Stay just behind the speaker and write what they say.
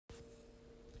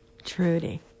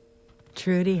Trudy.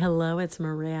 Trudy, hello, it's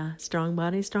Maria. Strong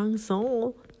body, strong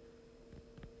soul.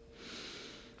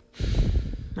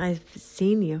 I've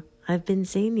seen you. I've been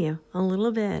seeing you a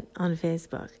little bit on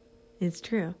Facebook. It's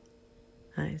true.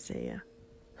 I see you.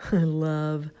 I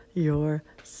love your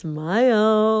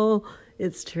smile.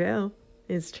 It's true.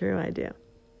 It's true, I do.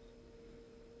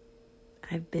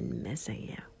 I've been missing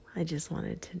you. I just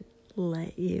wanted to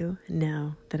let you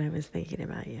know that I was thinking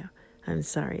about you. I'm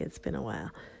sorry it's been a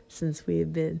while since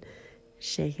we've been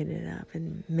shaking it up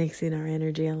and mixing our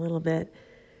energy a little bit.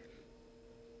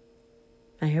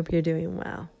 I hope you're doing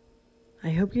well.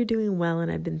 I hope you're doing well,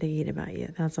 and I've been thinking about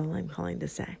you. That's all I'm calling to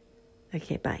say.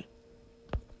 Okay, bye.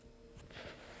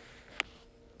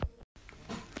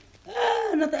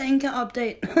 Another Anchor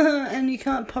update. And you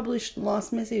can't publish the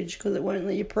last message because it won't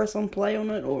let you press on play on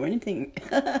it or anything.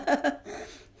 I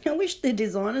wish the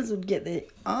designers would get their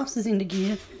asses into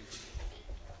gear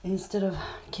instead of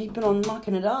keeping on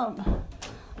mucking it up.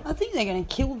 I think they're going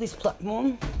to kill this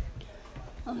platform.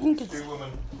 I think it's... Two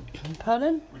women.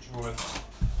 Pardon? Which woman?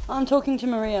 I'm talking to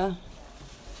Maria.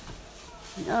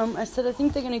 I said I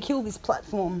think they're going to kill this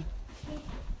platform.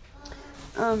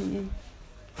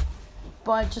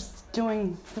 By just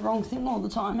doing the wrong thing all the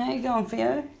time. How you going,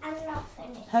 Theo? I'm not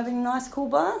finished. Having a nice cool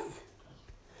bath?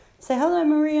 Say hello,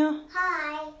 Maria.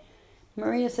 Hi.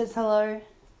 Maria says hello.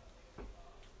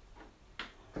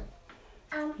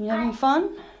 You having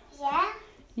fun? Yeah,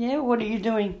 Yeah, what are you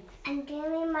doing? I'm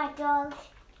doing my dog's.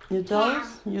 Your dolls?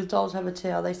 Your dolls have a tea.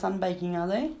 Are they sunbaking, are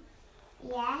they?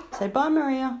 Yeah. Say bye,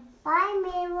 Maria. Bye,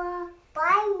 Mira.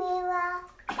 Bye,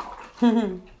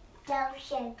 Mira. Don't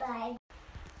say bye.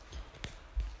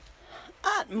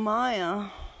 At Maya.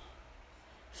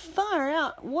 Far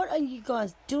out. What are you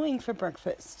guys doing for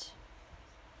breakfast?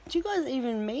 Do you guys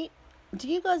even meet? Do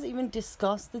you guys even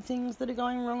discuss the things that are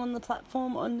going wrong on the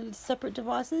platform on the separate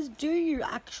devices? Do you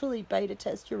actually beta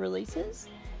test your releases?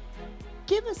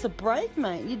 Give us a break,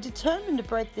 mate. You're determined to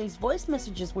break these voice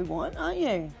messages we want, aren't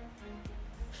you?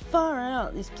 Far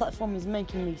out. This platform is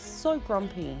making me so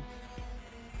grumpy.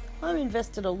 I've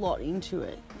invested a lot into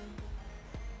it.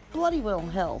 Bloody well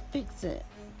hell, fix it.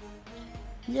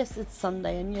 Yes, it's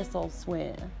Sunday, and yes, I'll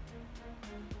swear.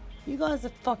 You guys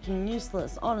are fucking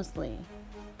useless, honestly.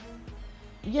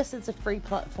 Yes, it's a free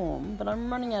platform, but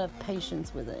I'm running out of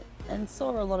patience with it, and so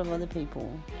are a lot of other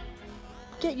people.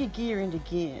 Get your gear into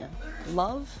gear.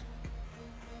 Love?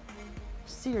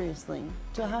 Seriously,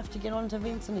 do I have to get on to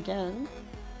Vincent again?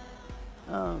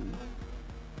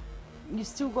 You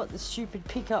still got the stupid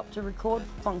pickup to record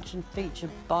function feature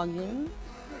bugging.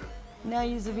 Now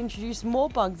yous have introduced more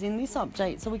bugs in this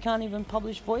update, so we can't even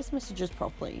publish voice messages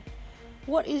properly.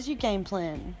 What is your game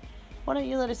plan? Why don't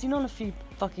you let us in on a few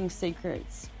fucking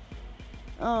secrets?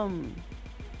 I'm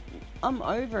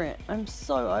over it. I'm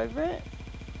so over it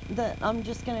that I'm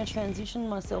just going to transition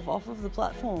myself off of the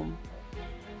platform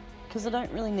because I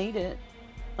don't really need it.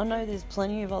 I know there's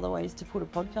plenty of other ways to put a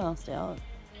podcast out.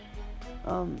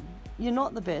 You're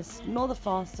not the best, nor the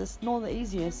fastest, nor the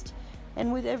easiest.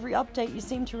 And with every update, you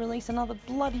seem to release another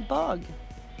bloody bug.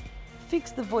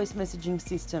 Fix the voice messaging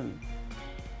system.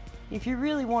 If you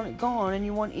really want it gone and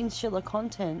you want insular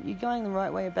content, you're going the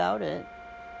right way about it.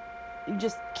 You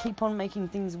just keep on making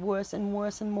things worse and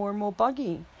worse and more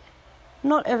buggy.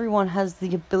 Not everyone has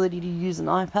the ability to use an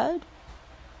iPad.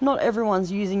 Not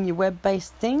everyone's using your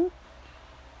web-based thing.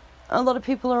 A lot of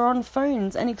people are on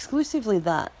phones, and exclusively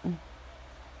that.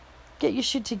 Get your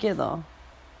shit together.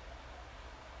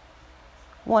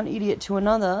 One idiot to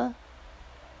another.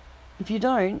 If you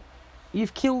don't,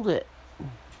 you've killed it.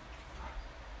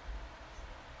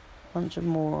 Bunch of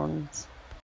morons.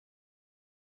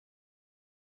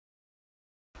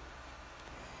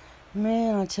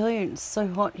 Man, I tell you, it's so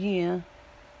hot here.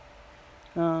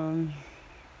 It's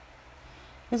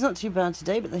not too bad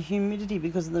today, but the humidity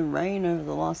because of the rain over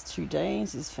the last 2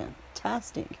 days is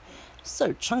fantastic.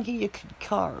 So chunky you could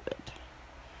carve it.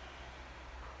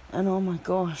 And oh my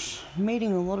gosh,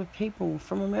 meeting a lot of people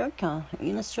from America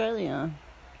in Australia.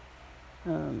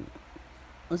 I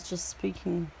was just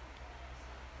speaking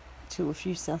to a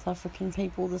few South African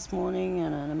people this morning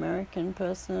and an American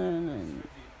person and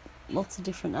lots of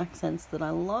different accents that I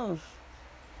love.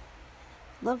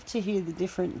 Love to hear the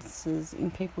differences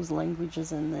in people's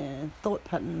languages and their thought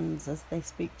patterns as they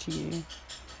speak to you.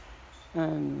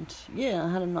 And yeah,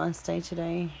 I had a nice day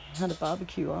today. Had a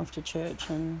barbecue after church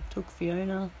and took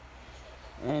Fiona.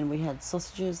 And we had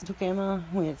sausages. Took Emma.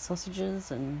 We had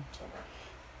sausages and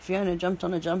Fiona jumped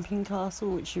on a jumping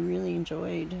castle, which she really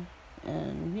enjoyed.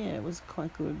 And yeah, it was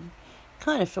quite good.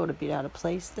 Kind of felt a bit out of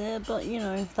place there, but you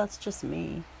know, that's just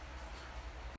me.